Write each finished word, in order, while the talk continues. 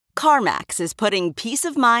CarMax is putting peace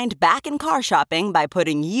of mind back in car shopping by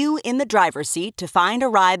putting you in the driver's seat to find a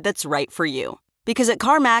ride that's right for you. Because at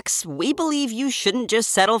CarMax, we believe you shouldn't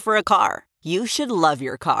just settle for a car. You should love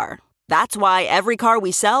your car. That's why every car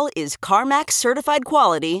we sell is CarMax certified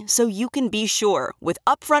quality, so you can be sure with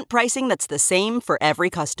upfront pricing that's the same for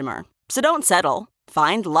every customer. So don't settle.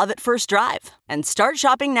 Find love at first drive and start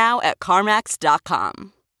shopping now at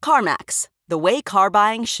CarMax.com. CarMax, the way car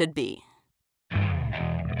buying should be.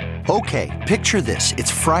 Okay, picture this.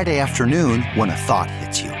 It's Friday afternoon when a thought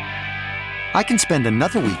hits you. I can spend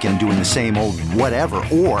another weekend doing the same old whatever,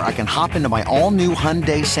 or I can hop into my all-new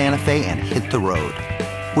Hyundai Santa Fe and hit the road.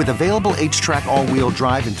 With available H-Track all-wheel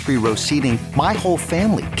drive and 3-row seating, my whole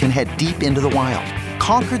family can head deep into the wild.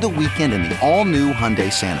 Conquer the weekend in the all-new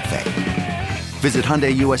Hyundai Santa Fe. Visit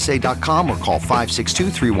HyundaiUSA.com or call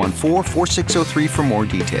 562-314-4603 for more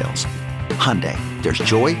details. Hyundai, there's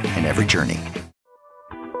joy in every journey.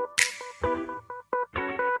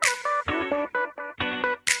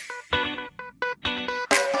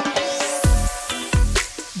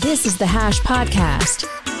 This is the Hash Podcast.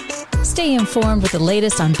 Stay informed with the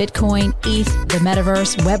latest on Bitcoin, ETH, the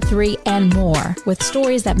metaverse, Web3, and more with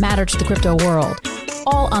stories that matter to the crypto world.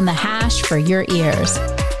 All on the Hash for your ears.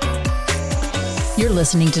 You're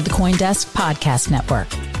listening to the CoinDesk Podcast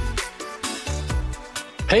Network.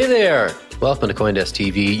 Hey there. Welcome to CoinDesk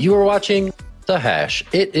TV. You are watching The Hash.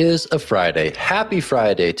 It is a Friday. Happy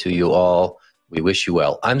Friday to you all. We wish you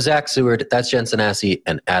well. I'm Zach Seward. That's Jen Sanasi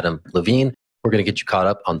and Adam Levine. We're going to get you caught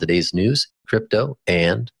up on today's news, crypto,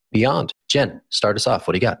 and beyond. Jen, start us off.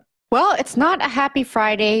 What do you got? Well, it's not a happy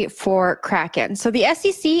Friday for Kraken. So the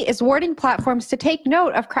SEC is warning platforms to take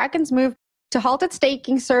note of Kraken's move to halt its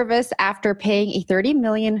staking service after paying a $30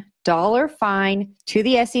 million fine to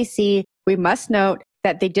the SEC. We must note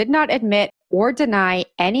that they did not admit or deny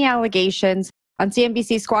any allegations. On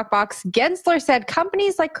CNBC Squawk Box, Gensler said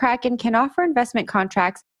companies like Kraken can offer investment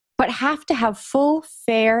contracts but have to have full,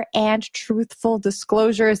 fair, and truthful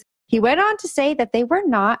disclosures. He went on to say that they were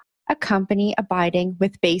not a company abiding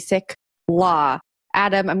with basic law.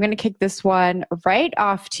 Adam, I'm going to kick this one right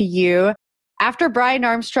off to you. After Brian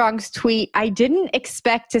Armstrong's tweet, I didn't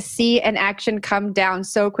expect to see an action come down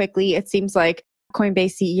so quickly. It seems like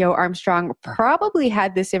Coinbase CEO Armstrong probably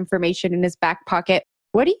had this information in his back pocket.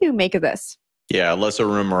 What do you make of this? Yeah, less a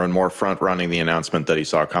rumor and more front-running the announcement that he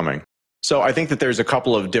saw coming. So I think that there's a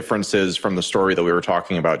couple of differences from the story that we were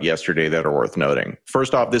talking about yesterday that are worth noting.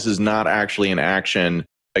 First off, this is not actually an action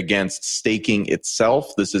against staking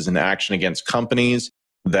itself. This is an action against companies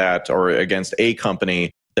or against a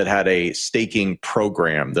company that had a staking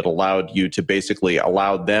program that allowed you to basically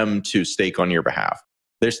allow them to stake on your behalf.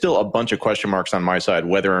 There's still a bunch of question marks on my side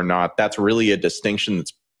whether or not that's really a distinction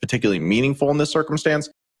that's particularly meaningful in this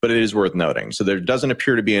circumstance, but it is worth noting. So there doesn't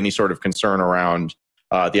appear to be any sort of concern around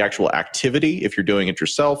the actual activity if you're doing it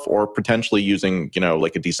yourself or potentially using,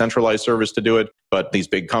 like a decentralized service to do it. But these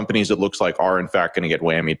big companies, it looks like, are in fact going to get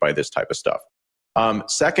whammied by this type of stuff.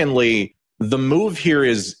 Secondly, the move here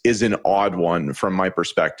is an odd one from my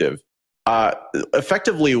perspective.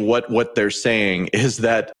 Effectively, what they're saying is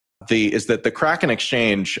that the Kraken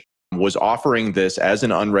exchange was offering this as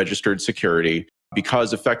an unregistered security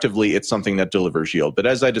because effectively it's something that delivers yield. But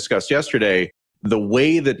as I discussed yesterday, the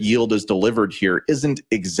way that yield is delivered here isn't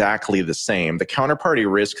exactly the same. The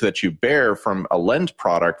counterparty risk that you bear from a lend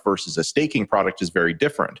product versus a staking product is very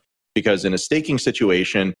different, because in a staking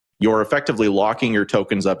situation, you're effectively locking your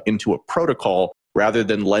tokens up into a protocol rather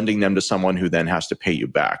than lending them to someone who then has to pay you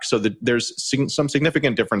back. So there's some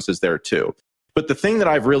significant differences there too. But the thing that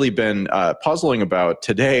I've really been puzzling about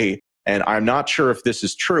today, and I'm not sure if this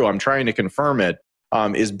is true, I'm trying to confirm it,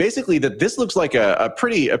 is basically that this looks like a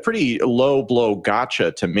pretty low blow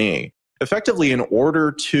gotcha to me. Effectively, in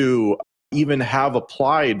order to even have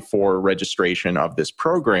applied for registration of this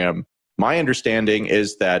program, my understanding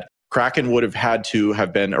is that Kraken would have had to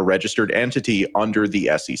have been a registered entity under the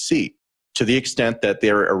SEC. To the extent that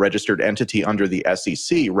they're a registered entity under the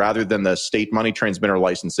SEC, rather than the state money transmitter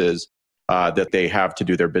licenses that they have to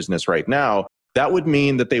do their business right now, that would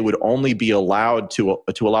mean that they would only be allowed to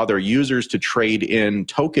allow their users to trade in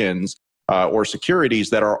tokens or securities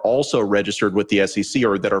that are also registered with the SEC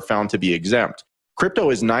or that are found to be exempt. Crypto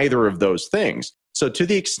is neither of those things. So to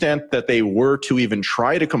the extent that they were to even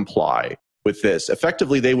try to comply with this,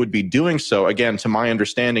 effectively they would be doing so, again, to my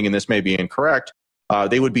understanding, and this may be incorrect,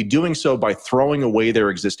 they would be doing so by throwing away their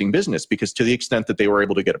existing business, because to the extent that they were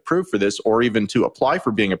able to get approved for this or even to apply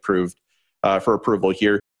for being approved for approval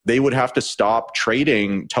here, they would have to stop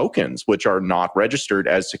trading tokens, which are not registered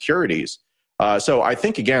as securities. So I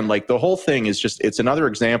think, again, like the whole thing is it's another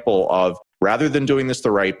example of rather than doing this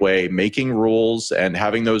the right way, making rules and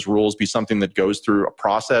having those rules be something that goes through a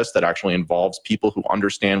process that actually involves people who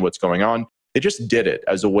understand what's going on, they just did it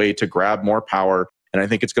as a way to grab more power. And I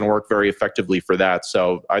think it's going to work very effectively for that.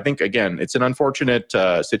 So I think, again, it's an unfortunate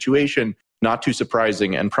situation, not too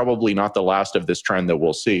surprising, and probably not the last of this trend that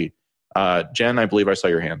we'll see. Jen, I believe I saw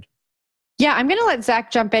your hand. Yeah, I'm going to let Zach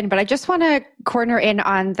jump in, but I just want to corner in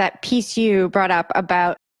on that piece you brought up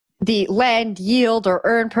about the lend, yield, or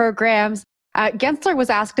earn programs. Gensler was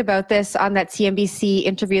asked about this on that CNBC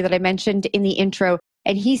interview that I mentioned in the intro,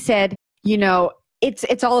 and he said,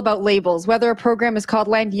 it's all about labels. Whether a program is called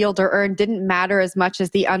lend, yield, or earn didn't matter as much as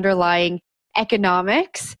the underlying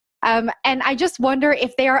economics. And I just wonder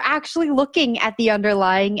if they are actually looking at the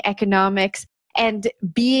underlying economics and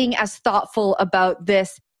being as thoughtful about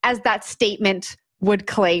this as that statement would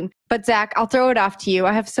claim. But Zach, I'll throw it off to you.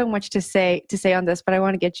 I have so much to say on this, but I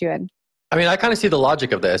want to get you in. I mean, I kind of see the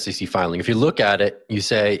logic of the SEC filing. If you look at it, you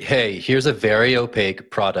say, hey, here's a very opaque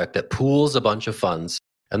product that pools a bunch of funds,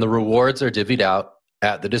 and the rewards are divvied out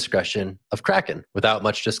at the discretion of Kraken without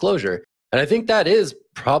much disclosure. And I think that is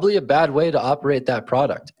probably a bad way to operate that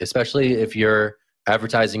product, especially if you're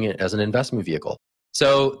advertising it as an investment vehicle.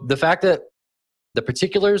 So the fact that the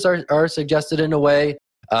particulars are suggested in a way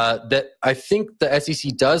that I think the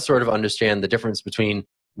SEC does sort of understand the difference between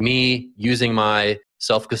me using my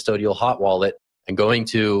self-custodial hot wallet and going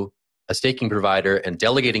to a staking provider and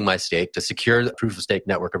delegating my stake to secure the proof of stake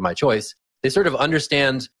network of my choice. They sort of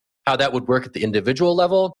understand how that would work at the individual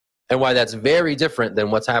level and why that's very different than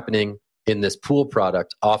what's happening in this pool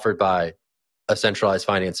product offered by a centralized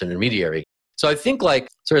finance intermediary. So I think like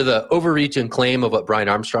sort of the overreach and claim of what Brian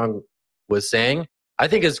Armstrong was saying, I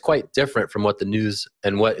think is quite different from what the news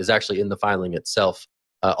and what is actually in the filing itself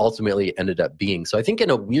ultimately ended up being. So I think in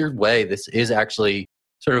a weird way, this is actually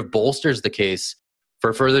sort of bolsters the case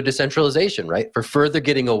for further decentralization, right? For further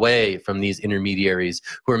getting away from these intermediaries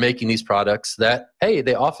who are making these products that, hey,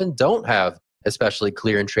 they often don't have especially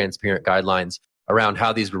clear and transparent guidelines around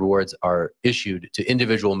how these rewards are issued to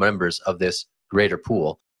individual members of this greater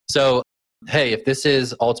pool. So, hey, if this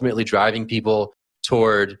is ultimately driving people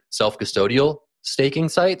toward self-custodial staking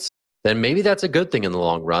sites, then maybe that's a good thing in the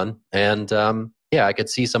long run. And I could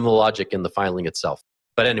see some of the logic in the filing itself.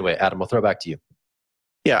 But anyway, Adam, I'll throw it back to you.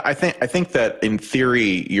 Yeah, I think that in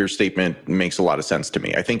theory, your statement makes a lot of sense to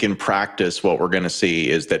me. I think in practice, what we're going to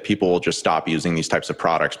see is that people will just stop using these types of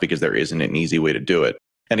products because there isn't an easy way to do it.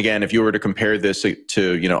 And again, if you were to compare this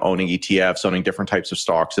to owning ETFs, owning different types of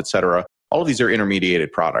stocks, et cetera, all of these are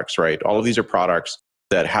intermediated products, right? All of these are products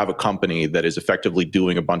that have a company that is effectively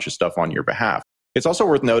doing a bunch of stuff on your behalf. It's also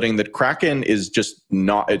worth noting that Kraken is just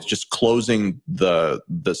closing the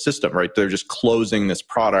system, right? They're just closing this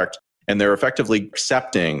product, and they're effectively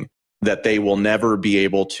accepting that they will never be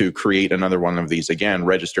able to create another one of these again,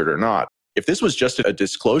 registered or not. If this was just a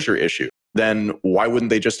disclosure issue, then why wouldn't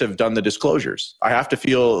they just have done the disclosures? I have to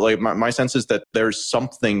feel like my sense is that there's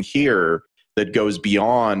something here that goes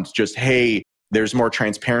beyond just, hey, there's more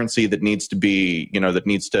transparency that needs to be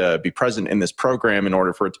present in this program in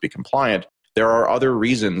order for it to be compliant. There are other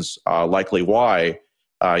reasons likely why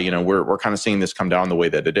we're kind of seeing this come down the way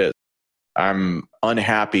that it is. I'm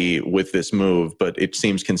unhappy with this move, but it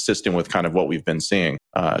seems consistent with kind of what we've been seeing.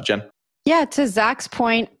 Jen? Yeah, to Zach's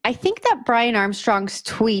point, I think that Brian Armstrong's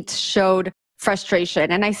tweets showed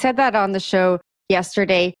frustration. And I said that on the show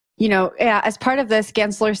yesterday. As part of this,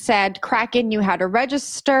 Gensler said, Kraken knew how to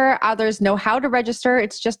register. Others know how to register.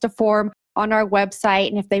 It's just a form on our website.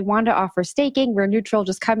 And if they want to offer staking, we're neutral.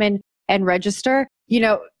 Just come in and register.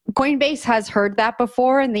 Coinbase has heard that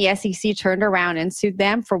before, and the SEC turned around and sued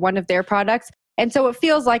them for one of their products. And so it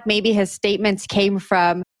feels like maybe his statements came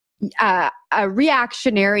from a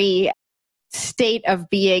reactionary state of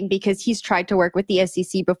being because he's tried to work with the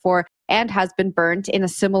SEC before and has been burnt in a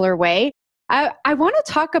similar way. I want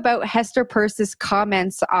to talk about Hester Peirce's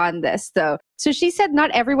comments on this, though. So she said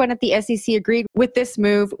not everyone at the SEC agreed with this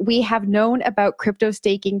move. We have known about crypto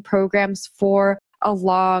staking programs for a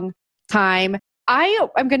long time. I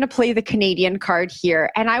am going to play the Canadian card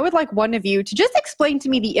here, and I would like one of you to just explain to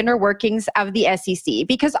me the inner workings of the SEC,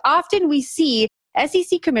 because often we see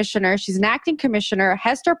SEC commissioner, she's an acting commissioner,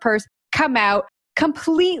 Hester Peirce, come out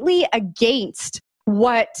completely against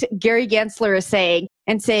what Gary Gensler is saying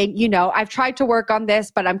and saying, I've tried to work on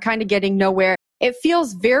this, but I'm kind of getting nowhere. It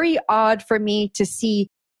feels very odd for me to see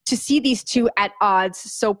these two at odds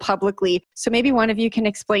so publicly. So maybe one of you can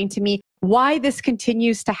explain to me why this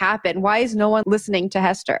continues to happen. Why is no one listening to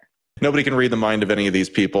Hester? Nobody can read the mind of any of these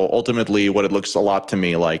people. Ultimately, what it looks a lot to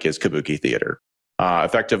me like is kabuki theater.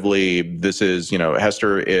 Effectively, this is,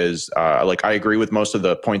 Hester is I agree with most of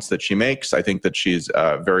the points that she makes. I think that she's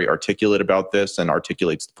very articulate about this and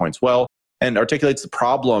articulates the points well and articulates the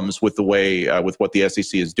problems with the way, with what the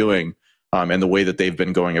SEC is doing and the way that they've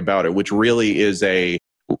been going about it, which really is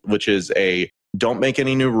don't make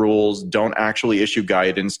any new rules, don't actually issue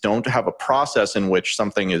guidance, don't have a process in which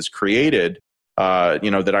something is created,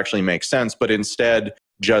 that actually makes sense, but instead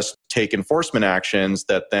just take enforcement actions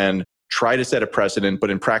that then try to set a precedent, but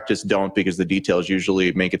in practice don't, because the details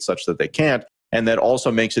usually make it such that they can't. And that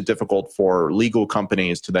also makes it difficult for legal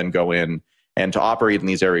companies to then go in and to operate in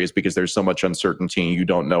these areas because there's so much uncertainty. You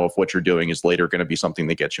don't know if what you're doing is later going to be something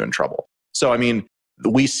that gets you in trouble. So,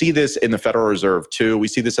 we see this in the Federal Reserve too. We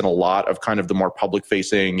see this in a lot of kind of the more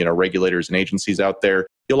public-facing, regulators and agencies out there.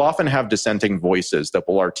 You'll often have dissenting voices that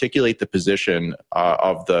will articulate the position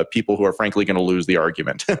of the people who are frankly going to lose the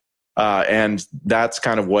argument. And that's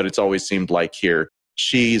kind of what it's always seemed like here.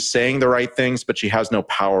 She's saying the right things, but she has no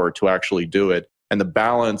power to actually do it. And the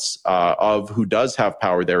balance of who does have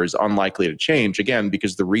power there is unlikely to change, again,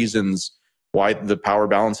 because the reasons why the power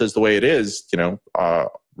balance is the way it is,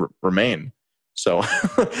 remain. So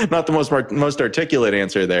not the most articulate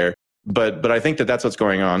answer there, but I think that's what's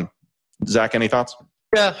going on. Zach, any thoughts?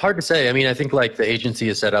 Yeah, hard to say. I think the agency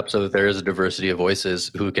is set up so that there is a diversity of voices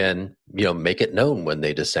who can, make it known when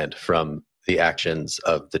they dissent from the actions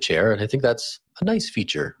of the chair. And I think that's a nice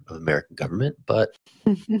feature of American government. But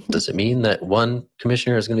does it mean that one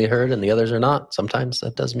commissioner is going to be heard and the others are not? Sometimes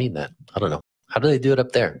that does mean that. I don't know. How do they do it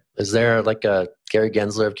up there? Is there like a Gary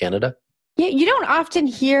Gensler of Canada? Yeah, you don't often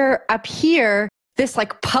hear up here this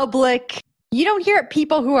public, you don't hear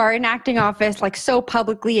people who are enacting office so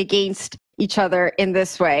publicly against each other in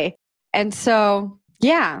this way. And so,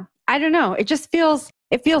 yeah, I don't know. It feels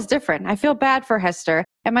different. I feel bad for Hester.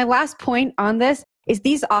 And my last point on this is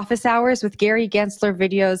these office hours with Gary Gensler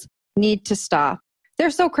videos need to stop. They're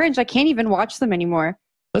so cringe. I can't even watch them anymore.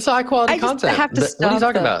 That's high quality content. Have to what are you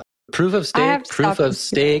talking about? Proof of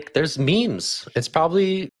stake. There's memes. It's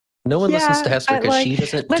probably no one listens to Hester because she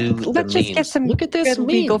doesn't do the memes. Let's just get some good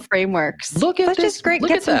legal frameworks. Let's just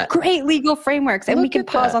get some great legal frameworks and we can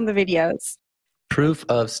pause on the videos. Proof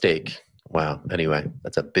of stake. Wow. Anyway,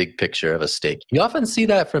 that's a big picture of a stake. You often see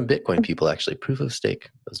that from Bitcoin people, actually. Proof of stake.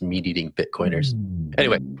 Those meat-eating Bitcoiners.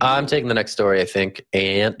 Anyway, I'm taking the next story, I think,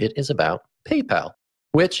 and it is about PayPal,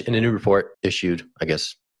 which in a new report issued, I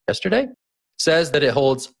guess, yesterday, says that it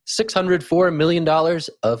holds $604 million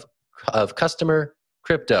of customer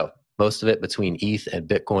crypto, most of it between ETH and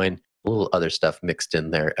Bitcoin, a little other stuff mixed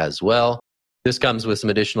in there as well. This comes with some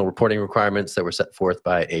additional reporting requirements that were set forth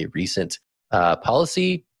by a recent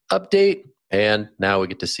policy update. And now we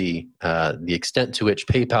get to see the extent to which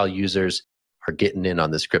PayPal users are getting in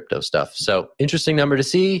on this crypto stuff. So interesting number to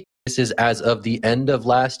see. This is as of the end of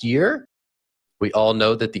last year. We all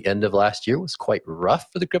know that the end of last year was quite rough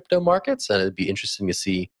for the crypto markets, and it'd be interesting to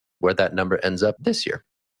see where that number ends up this year.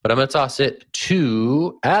 But I'm going to toss it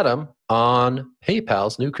to Adam on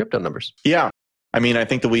PayPal's new crypto numbers. Yeah. I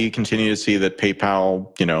think that we continue to see that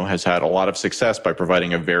PayPal, has had a lot of success by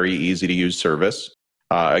providing a very easy to use service.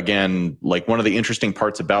 Again, one of the interesting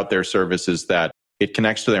parts about their service is that it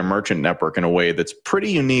connects to their merchant network in a way that's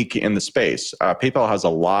pretty unique in the space. PayPal has a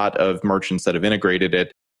lot of merchants that have integrated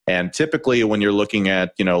it. And typically when you're looking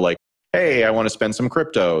at, hey, I want to spend some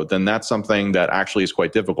crypto, then that's something that actually is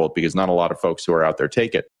quite difficult because not a lot of folks who are out there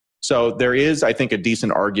take it. So there is, I think, a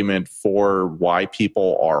decent argument for why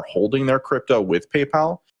people are holding their crypto with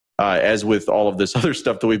PayPal. As with all of this other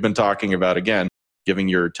stuff that we've been talking about, again, giving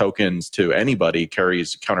your tokens to anybody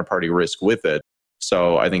carries counterparty risk with it.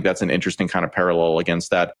 So I think that's an interesting kind of parallel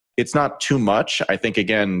against that. It's not too much. I think,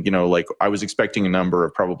 again, I was expecting a number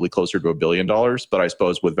of probably closer to $1 billion, but I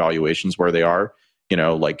suppose with valuations where they are,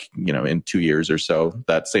 in 2 years or so,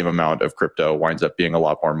 that same amount of crypto winds up being a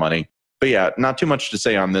lot more money. But yeah, not too much to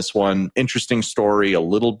say on this one. Interesting story a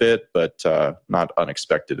little bit, but not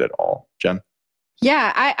unexpected at all. Jen?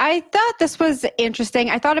 Yeah, I thought this was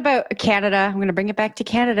interesting. I thought about Canada. I'm going to bring it back to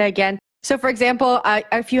Canada again. So for example,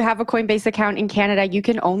 if you have a Coinbase account in Canada, you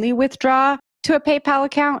can only withdraw to a PayPal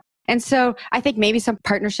account. And so I think maybe some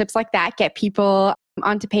partnerships like that get people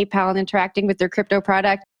onto PayPal and interacting with their crypto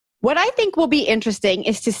product. What I think will be interesting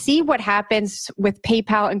is to see what happens with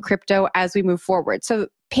PayPal and crypto as we move forward. So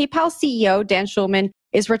PayPal CEO Dan Schulman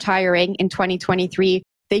is retiring in 2023.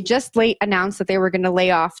 They just announced that they were going to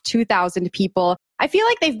lay off 2,000 people. I feel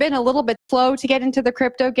like they've been a little bit slow to get into the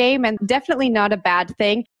crypto game, and definitely not a bad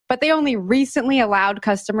thing, but they only recently allowed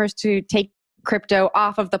customers to take crypto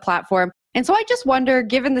off of the platform. And so I just wonder,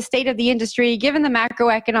 given the state of the industry, given the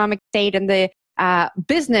macroeconomic state and the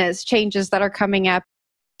business changes that are coming up,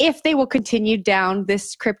 if they will continue down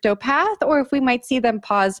this crypto path or if we might see them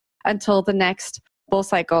pause until the next bull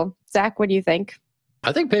cycle. Zach, what do you think?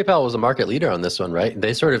 I think PayPal was a market leader on this one, right?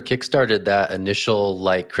 They sort of kickstarted that initial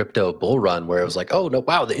like crypto bull run where it was like, oh no,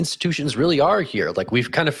 wow, the institutions really are here. Like we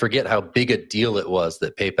kind of forget how big a deal it was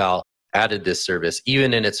that PayPal added this service,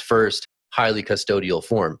 even in its first highly custodial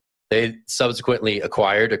form. They subsequently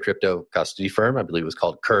acquired a crypto custody firm, I believe it was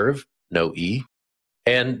called Curve, no E.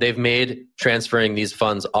 And they've made transferring these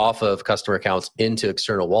funds off of customer accounts into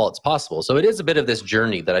external wallets possible. So it is a bit of this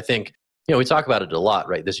journey that I think, we talk about it a lot,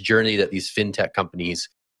 right? This journey that these fintech companies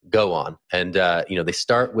go on. And, they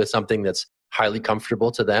start with something that's highly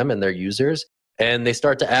comfortable to them and their users, and they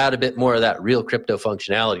start to add a bit more of that real crypto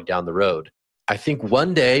functionality down the road. I think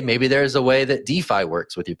one day, maybe there's a way that DeFi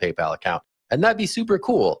works with your PayPal account, and that'd be super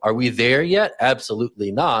cool. Are we there yet?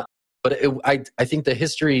 Absolutely not. But I think the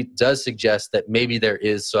history does suggest that maybe there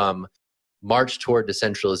is some march toward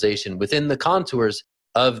decentralization within the contours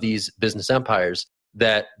of these business empires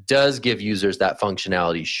that does give users that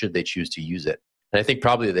functionality should they choose to use it. And I think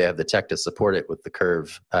probably they have the tech to support it with the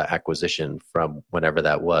Curve acquisition from whenever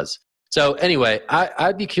that was. So anyway,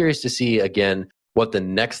 I'd be curious to see, again, what the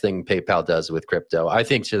next thing PayPal does with crypto. I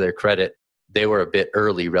think to their credit, they were a bit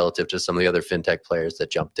early relative to some of the other fintech players that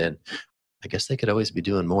jumped in. I guess they could always be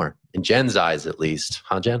doing more. In Jen's eyes, at least.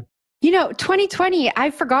 Huh, Jen? 2020, I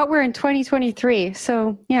forgot we're in 2023.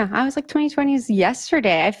 So yeah, I was like 2020 is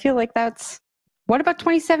yesterday. I feel like what about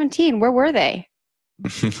 2017? Where were they?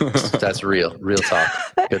 That's real talk.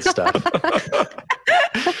 Good stuff.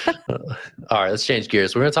 All right, let's change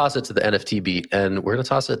gears. We're going to toss it to the NFT beat, and we're going to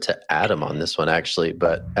toss it to Adam on this one, actually.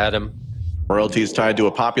 But Adam, royalties tied to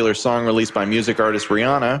a popular song released by music artist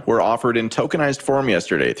Rihanna were offered in tokenized form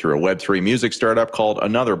yesterday through a Web3 music startup called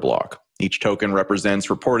Another Block. Each token represents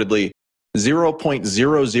reportedly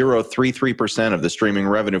 0.0033% of the streaming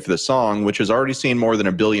revenue for the song, which has already seen more than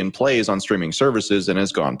 1 billion plays on streaming services and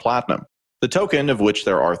has gone platinum. The token, of which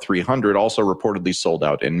there are 300, also reportedly sold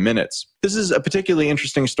out in minutes. This is a particularly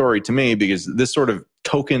interesting story to me because this sort of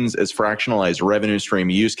tokens as fractionalized revenue stream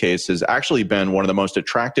use case has actually been one of the most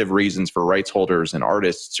attractive reasons for rights holders and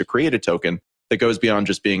artists to create a token that goes beyond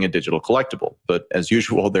just being a digital collectible. But as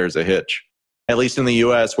usual, there's a hitch. At least in the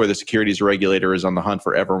US, where the securities regulator is on the hunt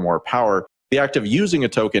for ever more power, the act of using a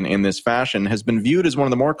token in this fashion has been viewed as one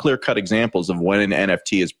of the more clear-cut examples of when an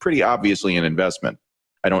NFT is pretty obviously an investment.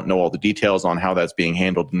 I don't know all the details on how that's being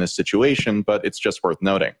handled in this situation, but it's just worth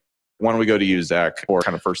noting. Why don't we go to you, Zach, for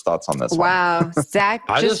kind of first thoughts on this one? Wow, Zach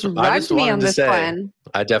just rugged me on this one.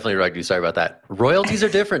 I definitely rugged you. Sorry about that. Royalties are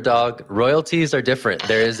different, dog. Royalties are different.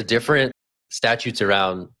 There is different statutes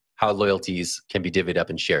around how loyalties can be divvied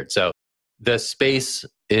up and shared. So the space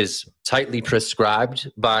is tightly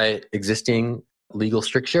prescribed by existing legal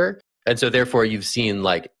stricture. And so therefore you've seen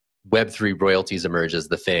like Web3 royalties emerge as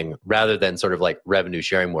the thing rather than sort of like revenue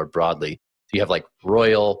sharing more broadly. So you have like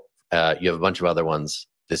Royal, you have a bunch of other ones.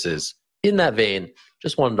 This is in that vein.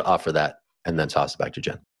 Just wanted to offer that and then toss it back to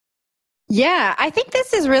Jen. Yeah, I think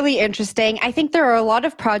this is really interesting. I think there are a lot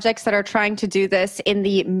of projects that are trying to do this in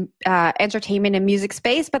the entertainment and music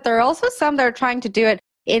space, but there are also some that are trying to do it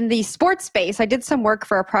in the sports space. I did some work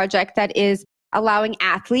for a project that is allowing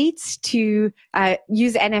athletes to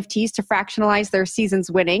use NFTs to fractionalize their season's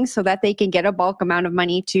winnings so that they can get a bulk amount of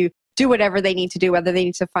money to do whatever they need to do, whether they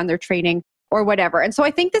need to fund their training or whatever. And so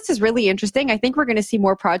I think this is really interesting. I think we're going to see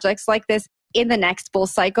more projects like this in the next bull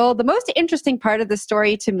cycle. The most interesting part of the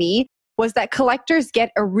story to me was that collectors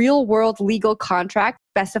get a real-world legal contract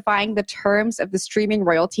specifying the terms of the streaming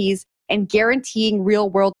royalties and guaranteeing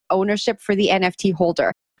real-world ownership for the NFT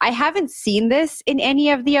holder. I haven't seen this in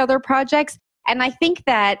any of the other projects, and I think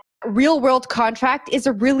that real-world contract is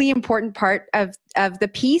a really important part of the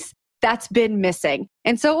piece that's been missing.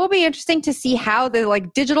 And so it will be interesting to see how the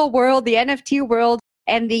like digital world, the NFT world,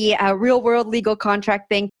 and the real-world legal contract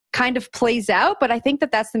thing kind of plays out. But I think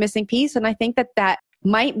that that's the missing piece, and I think that that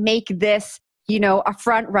might make this, a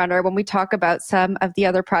front runner when we talk about some of the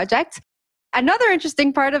other projects. Another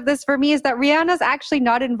interesting part of this for me is that Rihanna's actually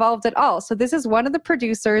not involved at all. So this is one of the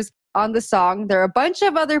producers on the song. There are a bunch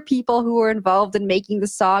of other people who are involved in making the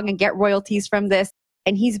song and get royalties from this.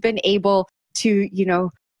 And he's been able to,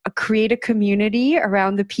 create a community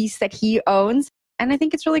around the piece that he owns. And I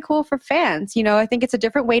think it's really cool for fans. I think it's a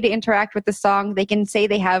different way to interact with the song. They can say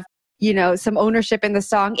they have, some ownership in the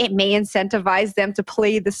song. It may incentivize them to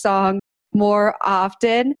play the song more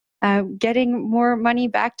often, getting more money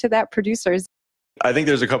back to that producers. I think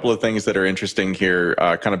there's a couple of things that are interesting here,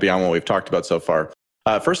 kind of beyond what we've talked about so far.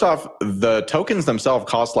 First off, the tokens themselves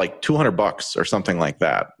cost like $200 or something like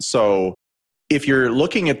that. So if you're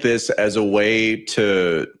looking at this as a way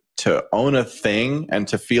to own a thing and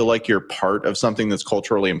to feel like you're part of something that's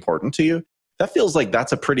culturally important to you, that feels like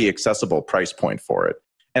that's a pretty accessible price point for it.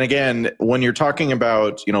 And again, when you're talking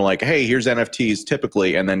about, like, hey, here's NFTs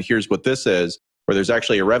typically, and then here's what this is, where there's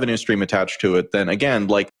actually a revenue stream attached to it, then again,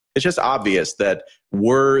 like, it's just obvious that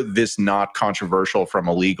were this not controversial from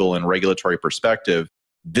a legal and regulatory perspective,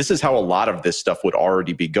 this is how a lot of this stuff would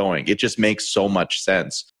already be going. It just makes so much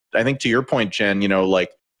sense. I think to your point, Jen,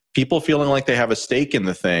 like people feeling like they have a stake in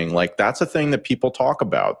the thing, like that's a thing that people talk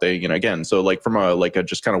about. They, again, so like from a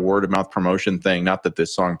just kind of word of mouth promotion thing, not that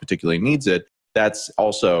this song particularly needs it, that's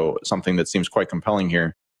also something that seems quite compelling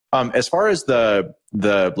here. As far as the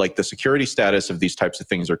security status of these types of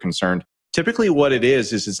things are concerned, typically what it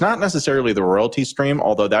is it's not necessarily the royalty stream,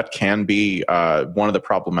 although that can be one of the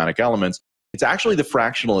problematic elements. It's actually the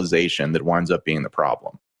fractionalization that winds up being the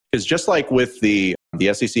problem. Because just like with the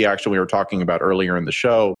SEC action we were talking about earlier in the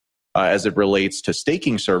show, as it relates to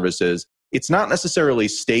staking services, it's not necessarily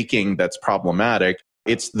staking that's problematic.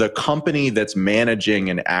 It's the company that's managing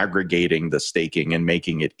and aggregating the staking and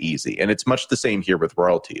making it easy. And it's much the same here with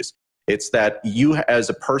royalties. It's that you, as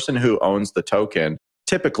a person who owns the token,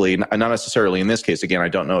 typically, not necessarily in this case, again, I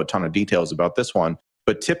don't know a ton of details about this one,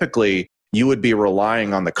 but typically you would be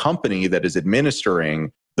relying on the company that is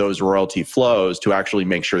administering those royalty flows to actually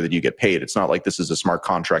make sure that you get paid. It's not like this is a smart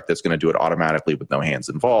contract that's going to do it automatically with no hands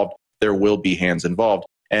involved. There will be hands involved.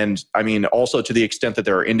 And I mean, also to the extent that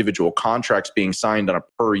there are individual contracts being signed on a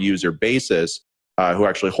per user basis who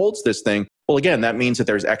actually holds this thing, well, again, that means that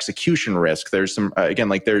there's execution risk. There's some, again,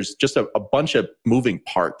 like there's just a bunch of moving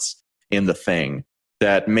parts in the thing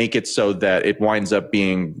that make it so that it winds up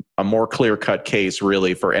being a more clear-cut case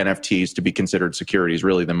really for NFTs to be considered securities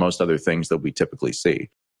really than most other things that we typically see.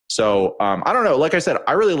 So I don't know, like I said,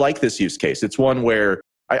 I really like this use case. It's one where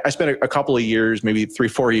I spent a couple of years, maybe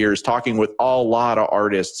 3-4 years, talking with a lot of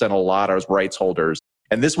artists and a lot of rights holders.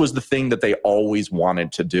 And this was the thing that they always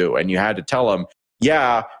wanted to do. And you had to tell them,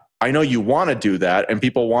 yeah, I know you want to do that and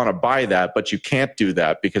people want to buy that, but you can't do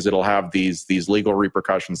that because it'll have these legal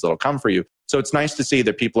repercussions that'll come for you. So it's nice to see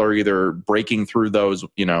that people are either breaking through those,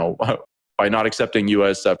 by not accepting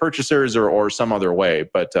U.S. Purchasers or some other way.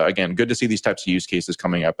 But again, good to see these types of use cases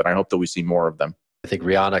coming up, and I hope that we see more of them. I think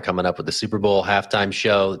Rihanna coming up with the Super Bowl halftime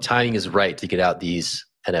show. The timing is right to get out these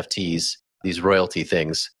NFTs, these royalty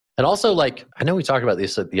things. And also, like, I know we talked about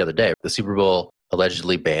this the other day. The Super Bowl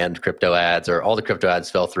allegedly banned crypto ads, or all the crypto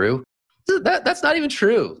ads fell through. That's not even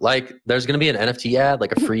true. Like, there's going to be an NFT ad,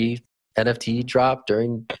 like a free NFT drop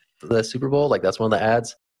during the Super Bowl. Like, that's one of the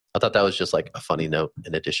ads. I thought that was just like a funny note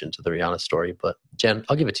in addition to the Rihanna story. But Jen,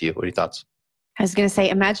 I'll give it to you. What are your thoughts? I was going to say,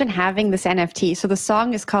 imagine having this NFT. So the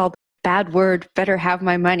song is called Bad Word, Better Have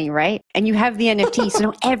My Money, right? And you have the NFT. So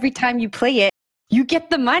now every time you play it, you get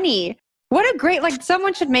the money. What a great, like,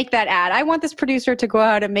 someone should make that ad. I want this producer to go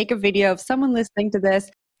out and make a video of someone listening to this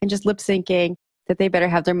and just lip syncing that they better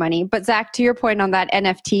have their money. But Zach, to your point on that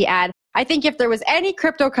NFT ad, I think if there was any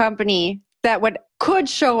crypto company that could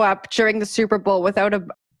show up during the Super Bowl without a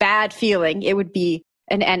bad feeling, it would be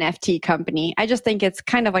an NFT company. I just think it's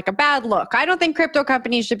kind of like a bad look. I don't think crypto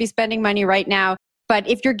companies should be spending money right now. But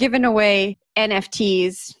if you're giving away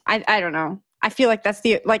NFTs, I don't know. I feel like that's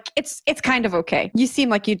it's kind of okay. You seem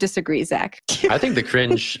like you disagree, Zach. I think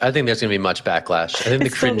there's going to be much backlash. I think the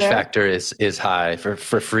cringe factor is high for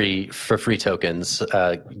free tokens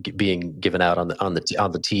being given out on the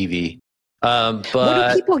TV. But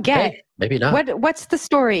what do people get? Hey, maybe not. What's the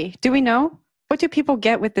story? Do we know? What do people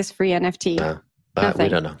get with this free NFT? We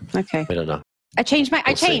don't know. Okay. We don't know. I changed.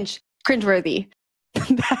 Cringeworthy.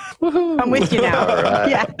 I'm with you now. All right.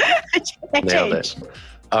 Yeah. I Nailed changed. it.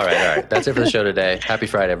 All right. That's it for the show today. Happy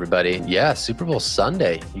Friday, everybody. Yeah, Super Bowl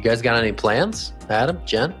Sunday. You guys got any plans? Adam,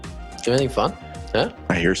 Jen, do anything fun? Huh?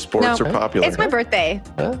 I hear sports are popular. It's my birthday.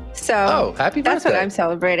 Huh? So happy birthday. That's what I'm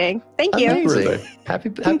celebrating. Thank you. Amazing. Happy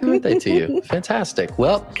birthday to you. Fantastic.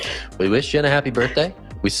 Well, we wish Jen a happy birthday.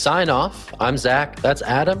 We sign off. I'm Zach. That's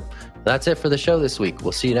Adam. That's it for the show this week.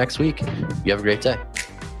 We'll see you next week. You have a great day.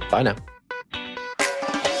 Bye now.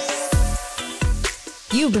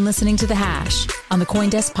 You've been listening to The Hash on the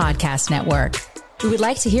CoinDesk Podcast Network. We would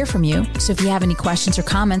like to hear from you, so if you have any questions or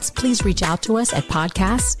comments, please reach out to us at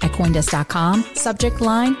podcasts@coindesk.com, subject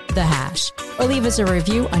line, The Hash, or leave us a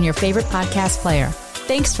review on your favorite podcast player.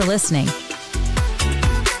 Thanks for listening.